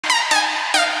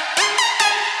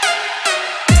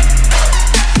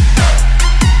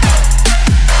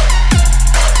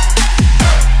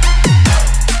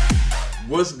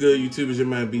What's good, YouTube? It's your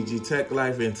man BG Tech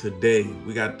Life, and today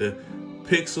we got the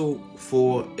Pixel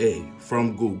 4a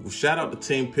from Google. Shout out to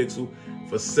Team Pixel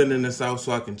for sending this out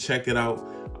so I can check it out.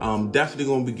 I'm definitely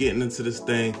going to be getting into this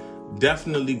thing.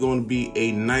 Definitely going to be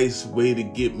a nice way to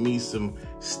get me some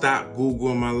stock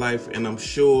Google in my life, and I'm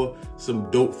sure some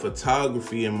dope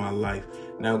photography in my life.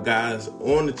 Now, guys,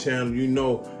 on the channel, you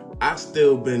know I've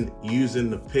still been using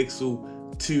the Pixel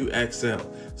 2 XL.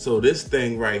 So this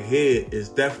thing right here is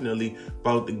definitely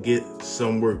about to get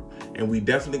some work, and we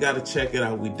definitely got to check it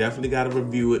out. We definitely got to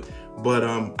review it. But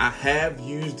I have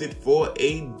used it for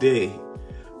a day,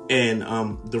 and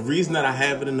the reason that I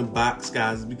have it in the box,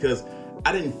 guys, is because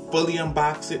I didn't fully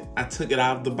unbox it. I took it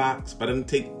out of the box, but I didn't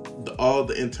take all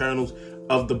the internals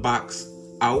of the box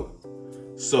out.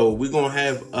 So we're gonna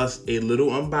have us a little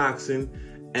unboxing,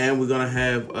 and we're gonna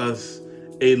have us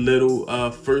a little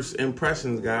first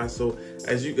impressions, guys. So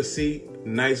as you can see,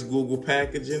 nice Google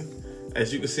packaging.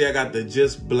 As you can see, I got the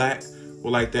just black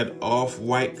with like that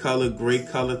off-white color, gray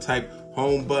color type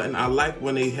home button. I like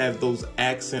when they have those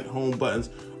accent home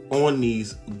buttons on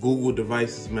these Google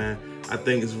devices, man. I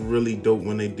think it's really dope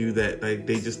when they do that. Like,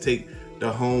 they just take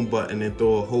the home button and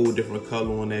throw a whole different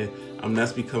color on there.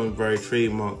 That's becoming very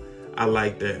trademark. I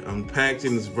like that.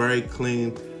 Packaging is very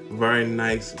clean, very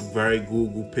nice, very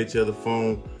Google. Picture of the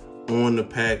phone on the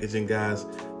packaging, guys.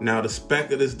 Now, the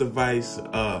spec of this device,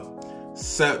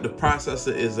 the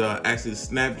processor is actually the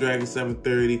Snapdragon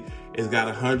 730. It's got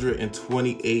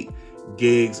 128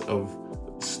 gigs of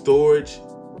storage,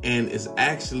 and it's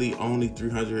actually only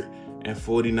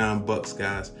 $349,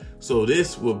 guys. So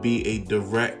this will be a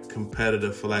direct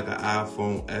competitor for like an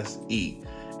iPhone SE.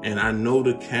 And I know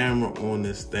the camera on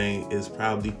this thing is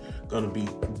probably gonna be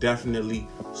definitely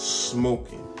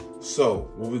smoking.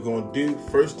 So what we're gonna do,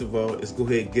 first of all, is go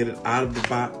ahead and get it out of the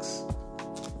box.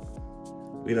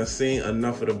 We done seen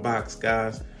enough of the box,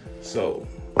 guys. So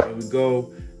here we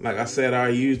go. Like I said, I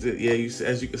used it. Yeah,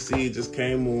 as you can see, it just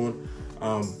came on.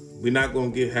 We're not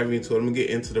gonna get heavy into it. I'm gonna get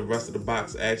into the rest of the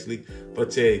box actually.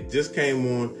 But yeah, it just came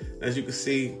on. As you can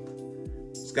see,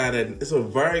 it's a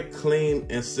very clean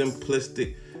and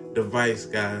simplistic device,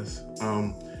 guys.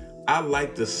 I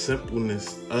like the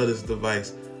simpleness of this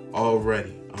device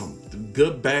already.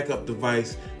 Good backup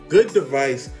device, good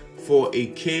device for a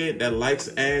kid that likes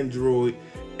Android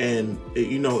and,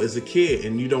 you know, is a kid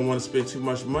and you don't want to spend too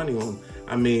much money on.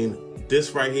 I mean,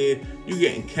 this right here, you're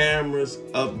getting cameras,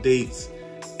 updates,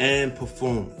 and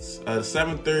performance. The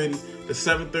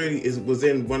 730 was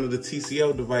in one of the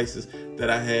TCL devices that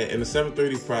I had, and the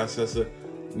 730 processor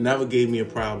never gave me a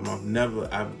problem.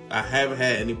 I haven't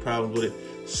had any problems with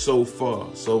it so far.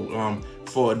 So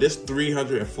for this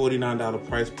 $349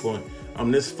 price point,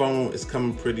 this phone is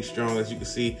coming pretty strong. As you can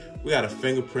see, we got a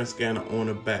fingerprint scanner on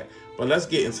the back. But let's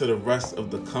get into the rest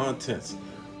of the contents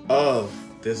of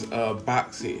this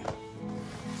box here.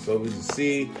 So we can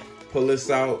see, pull this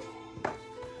out,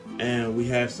 and we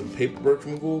have some paperwork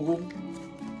from Google.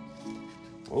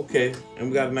 Okay, and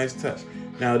we got a nice touch.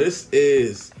 Now this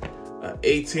is an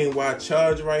 18-watt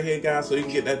charger right here, guys, so you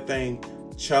can get that thing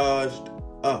charged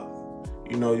up.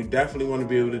 You know, you definitely want to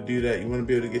be able to do that. You want to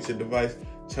be able to get your device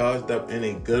charged up in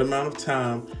a good amount of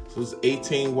time. So it's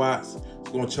 18 watts.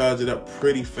 It's going to charge it up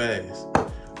pretty fast.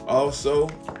 Also,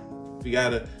 we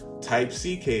got a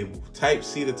Type-C cable.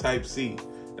 Type-C to Type-C.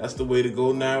 That's the way to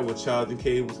go now with charging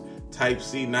cables.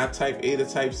 Type-C, not Type-A to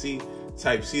Type-C.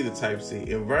 Type-C to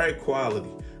Type-C. And very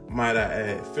quality, might I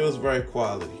add. It feels very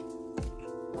quality.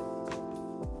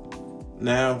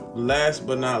 Now, last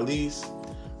but not least,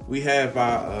 we have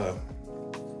our,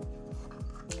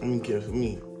 let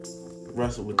me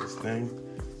wrestle with this thing.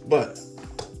 But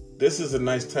this is a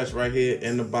nice touch right here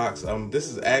in the box. This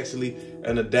is actually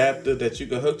an adapter that you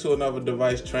can hook to another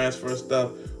device, transfer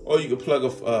stuff, or you can plug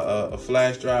a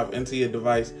flash drive into your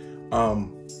device.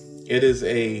 It is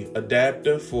a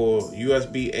adapter for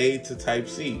USB-A to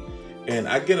Type-C. And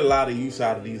I get a lot of use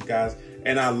out of these, guys.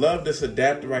 And I love this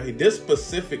adapter right here. This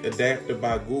specific adapter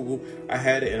by Google, I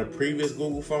had it in a previous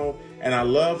Google phone. And I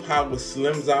love how it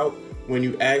slims out when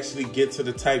you actually get to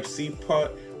the Type-C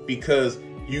part, because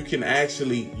you can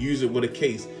actually use it with a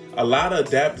case. A lot of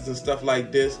adapters and stuff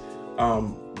like this,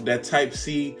 that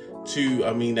Type-C to,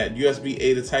 that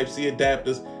USB-A to Type-C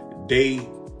adapters, they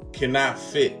cannot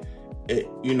fit it,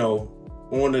 you know,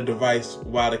 on the device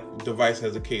while the device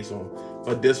has a case on.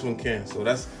 But this one can, so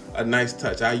that's a nice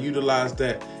touch. I utilized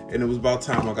that, and it was about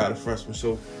time I got a fresh one.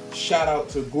 So shout out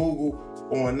to Google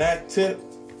on that tip.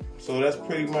 So that's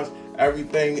pretty much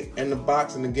everything in the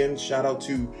box. And again, shout out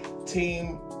to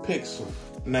Team Pixel.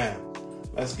 Now,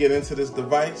 let's get into this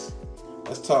device.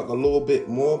 Let's talk a little bit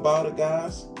more about it,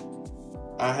 guys.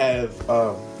 I have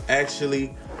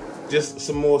actually just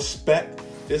some more spec.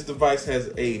 This device has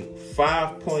a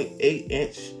 5.8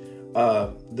 inch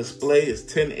display. It's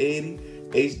 1080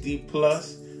 HD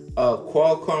plus.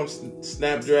 Qualcomm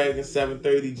Snapdragon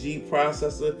 730G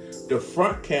processor. The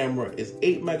front camera is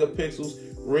 8 megapixels.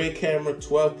 Rear camera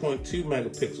 12.2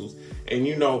 megapixels. And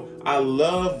you know, I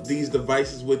love these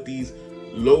devices with these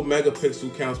low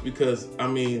megapixel counts because, I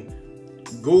mean,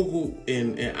 Google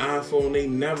and iPhone, they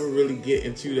never really get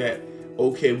into that,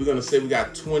 okay, we're gonna say we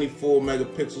got 24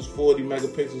 megapixels, 40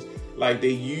 megapixels. Like, they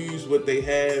use what they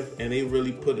have and they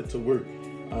really put it to work.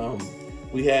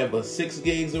 We have a 6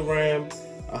 gigs of RAM,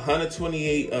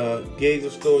 128 gigs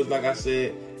of storage, like I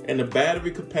said, and the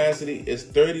battery capacity is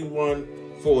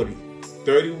 3140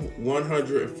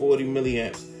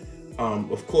 milliamps.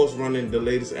 Of course, running the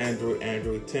latest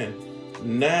Android 10.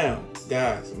 Now,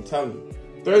 guys, I'm telling you,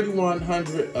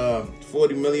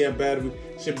 3140 milliamp battery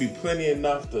should be plenty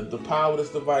enough to power this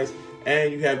device,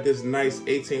 and you have this nice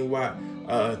 18 watt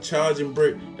charging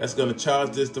brick that's going to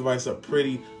charge this device up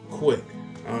pretty quick.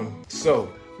 So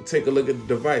take a look at the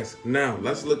device. Now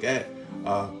let's look at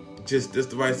just this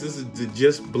device. This is the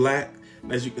just black.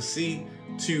 As you can see,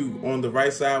 on the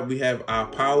right side we have our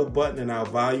power button and our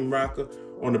volume rocker.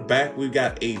 On the back we've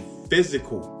got a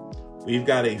physical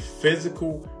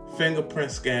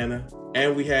fingerprint scanner,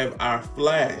 and we have our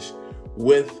flash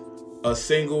with a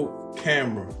single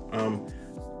camera.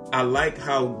 I like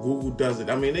how Google does it.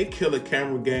 I mean, they kill a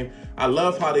camera game. I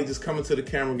love how they just come into the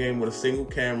camera game with a single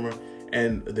camera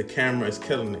and the camera is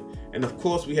killing it. And of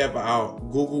course we have our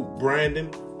Google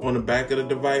branding on the back of the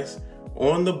device.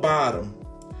 On the bottom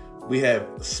we have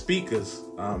speakers,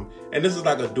 and this is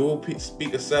like a dual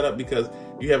speaker setup because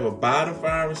you have a bottom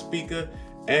firing speaker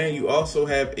and you also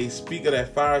have a speaker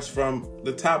that fires from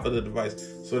the top of the device.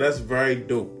 So that's very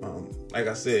dope. Like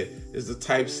I said, it's the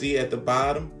Type-C at the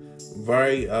bottom.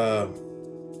 Very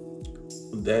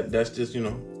that's just, you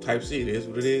know, Type-C. It is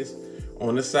what it is.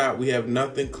 On this side we have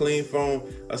nothing, clean phone,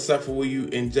 except for where you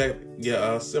inject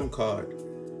your SIM card.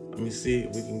 Let me see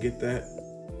if we can get that.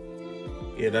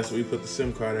 Yeah, that's where we put the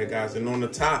SIM card at, guys. And on the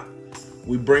top,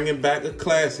 we bringing back a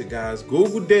classic, guys.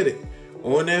 Google did it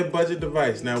on their budget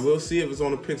device. Now we'll see if it's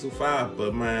on the Pixel 5,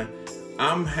 but man,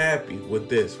 I'm happy with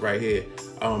this right here.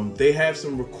 They have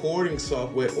some recording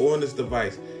software on this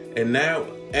device, and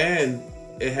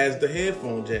it has the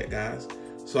headphone jack, guys.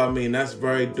 So I mean, that's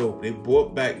very dope. They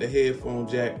brought back the headphone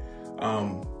jack.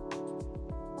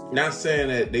 Not saying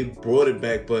that they brought it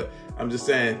back, but I'm just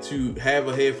saying to have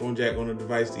a headphone jack on a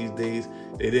device these days,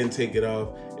 they didn't take it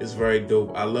off. It's very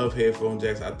dope. I love headphone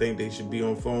jacks. I think they should be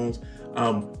on phones.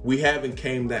 We haven't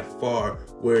came that far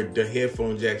where the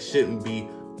headphone jack shouldn't be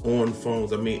on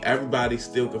phones. I mean, everybody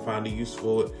still can find a use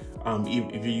for it.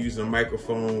 If you're using a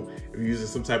microphone, if you're using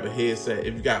some type of headset,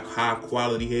 if you got high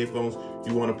quality headphones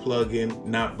you want to plug in,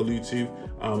 not Bluetooth.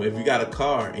 If you got a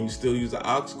car and you still use the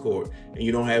aux cord and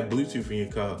you don't have Bluetooth in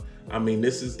your car, I mean,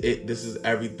 this is it. This is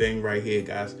everything right here,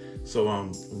 guys.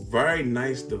 So very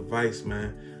nice device,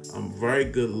 man. Very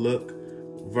good look,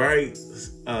 very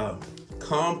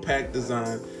compact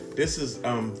design. This is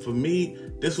for me,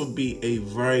 this would be a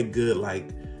very good like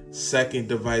second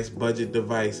device, budget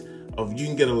device. You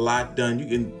can get a lot done. You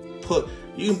can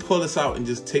pull this out and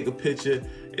just take a picture.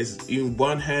 It's even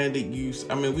one-handed use.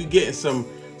 I mean, we getting some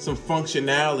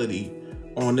functionality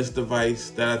on this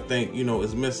device that I think, you know,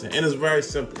 is missing. And it's very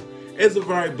simple. It's a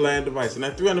very bland device. And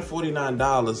at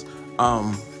 $349,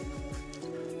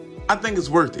 I think it's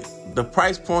worth it. The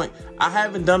price point, I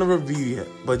haven't done a review yet,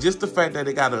 but just the fact that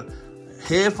they got a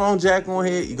headphone jack on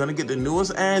here, you're gonna get the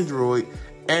newest Android,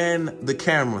 and the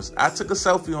cameras. I took a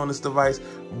selfie on this device,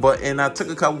 and I took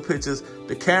a couple pictures.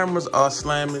 The cameras are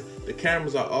slamming. The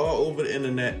cameras are all over the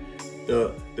internet.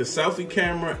 The selfie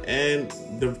camera and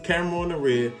the camera on the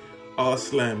rear are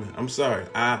slamming. I'm sorry.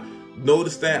 I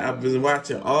noticed that. I've been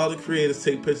watching all the creators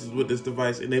take pictures with this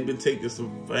device, and they've been taking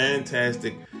some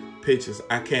fantastic pictures.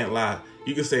 I can't lie.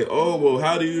 You can say, oh, well,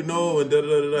 how do you know? And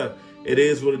da-da-da-da. It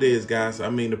is what it is, guys. I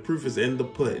mean, the proof is in the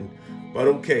pudding. But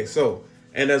okay, so,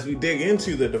 and as we dig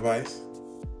into the device,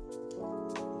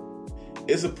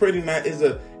 it's a pretty nice,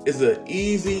 it's a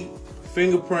easy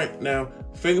fingerprint. Now,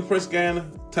 fingerprint scanner,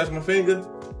 touch my finger,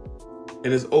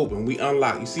 and it's open. We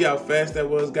unlock. You see how fast that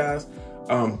was, guys?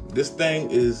 This thing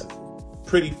is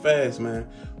pretty fast, man.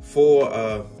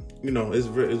 For you know, it's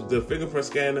the fingerprint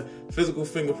scanner, physical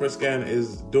fingerprint scanner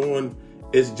is doing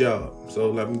its job.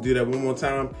 So let me do that one more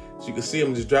time, so you can see.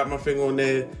 I'm just drop my finger on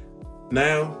there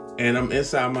now, and I'm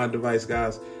inside my device,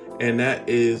 guys, and that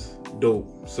is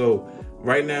dope. So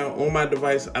right now on my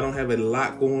device, I don't have a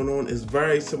lot going on. It's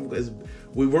very simple. It's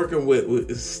we working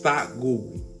with stock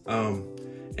Google.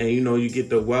 And you know, you get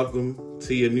the welcome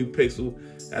to your new Pixel.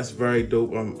 That's very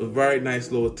dope. A very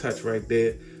nice little touch right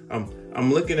there.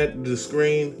 I'm looking at the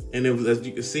screen, and it was, as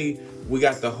you can see, we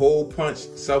got the hole punch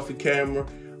selfie camera.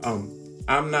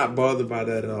 I'm not bothered by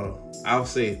that at all. I'll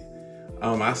say it.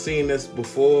 I've seen this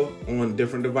before on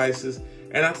different devices,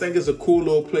 and I think it's a cool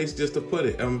little place just to put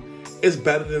it. It's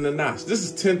better than the notch. This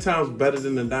is 10 times better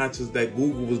than the notches that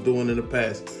Google was doing in the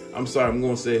past. I'm sorry, I'm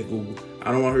gonna say it, Google.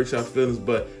 I don't want to hurt y'all feelings,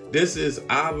 but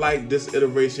I like this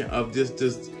iteration of just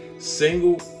this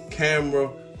single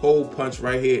camera hole punch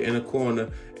right here in the corner,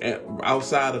 and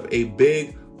outside of a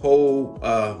big hole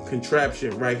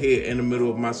contraption right here in the middle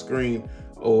of my screen,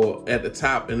 or at the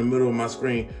top in the middle of my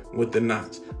screen with the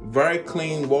notch. Very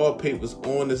clean wallpapers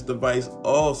on this device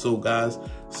also, guys.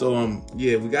 So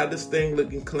yeah, we got this thing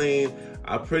looking clean.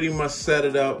 I pretty much set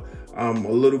it up a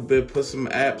little bit, put some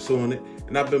apps on it,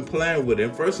 and I've been playing with it.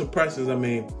 And first impressions, I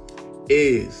mean,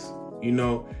 you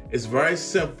know, it's very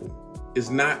simple.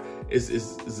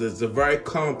 It's a very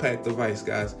compact device,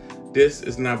 guys. This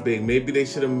is not big. Maybe they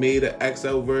should have made an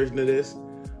XL version of this.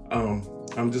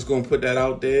 I'm just gonna put that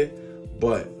out there.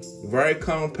 But very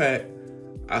compact.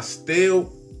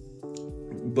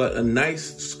 But a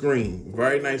nice screen,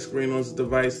 very nice screen on this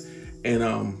device,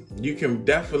 and you can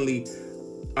definitely.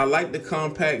 I like the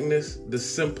compactness, the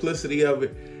simplicity of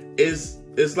it.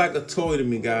 It's like a toy to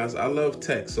me, guys. I love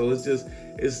tech, so it's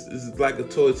like a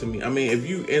toy to me. I mean, if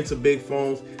you into big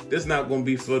phones, this is not gonna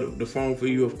be for the phone for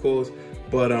you, of course.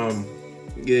 But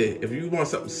yeah, if you want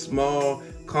something small,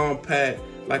 compact,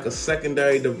 like a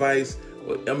secondary device,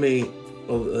 I mean.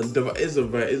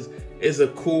 It's a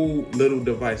cool little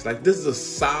device. Like, this is a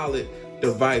solid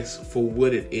device for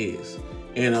what it is,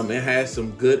 and it has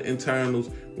some good internals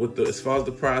with as far as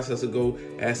the processor go.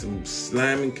 It has some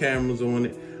slamming cameras on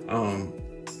it.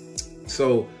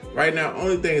 So right now,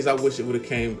 only thing is I wish it would have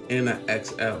came in an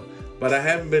XL, but I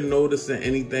haven't been noticing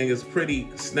anything. It's pretty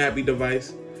snappy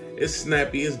device. It's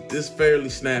snappy. It's fairly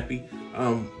snappy.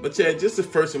 But yeah, just the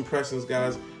first impressions,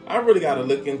 guys. I really got to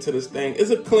look into this thing. It's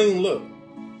a clean look.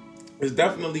 It's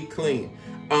definitely clean.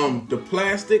 The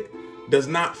plastic does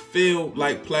not feel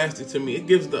like plastic to me. It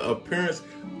gives the appearance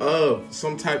of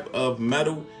some type of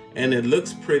metal, and it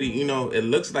looks pretty, you know, it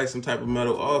looks like some type of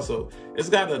metal also. It's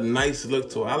got a nice look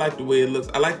to it. I like the way it looks.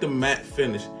 I like the matte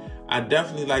finish. I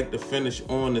definitely like the finish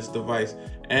on this device,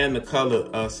 and the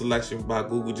color selection by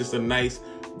Google. Just a nice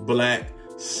black,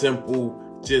 simple,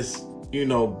 just, you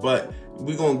know, but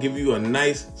we're gonna give you a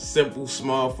nice, simple,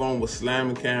 small phone with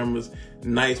slamming cameras,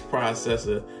 nice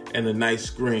processor, and a nice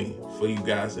screen for you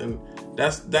guys. And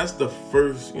that's the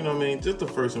first, you know what I mean, just the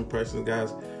first impressions,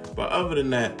 guys. But other than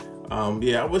that,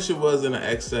 yeah, I wish it was in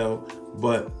an XL,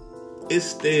 but it's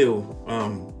still I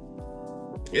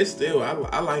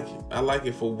like it. I like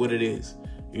it for what it is,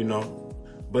 you know.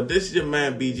 But this is your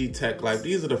man BG Tech Life.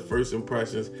 These are the first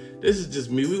impressions. This is just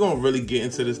me. We're gonna really get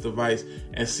into this device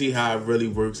and see how it really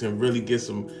works, and really get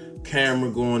some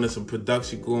camera going and some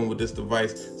production going with this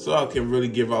device, so I can really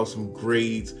give out some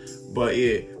grades. But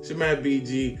yeah, it's your man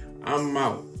BG. I'm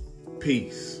out.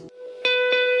 Peace.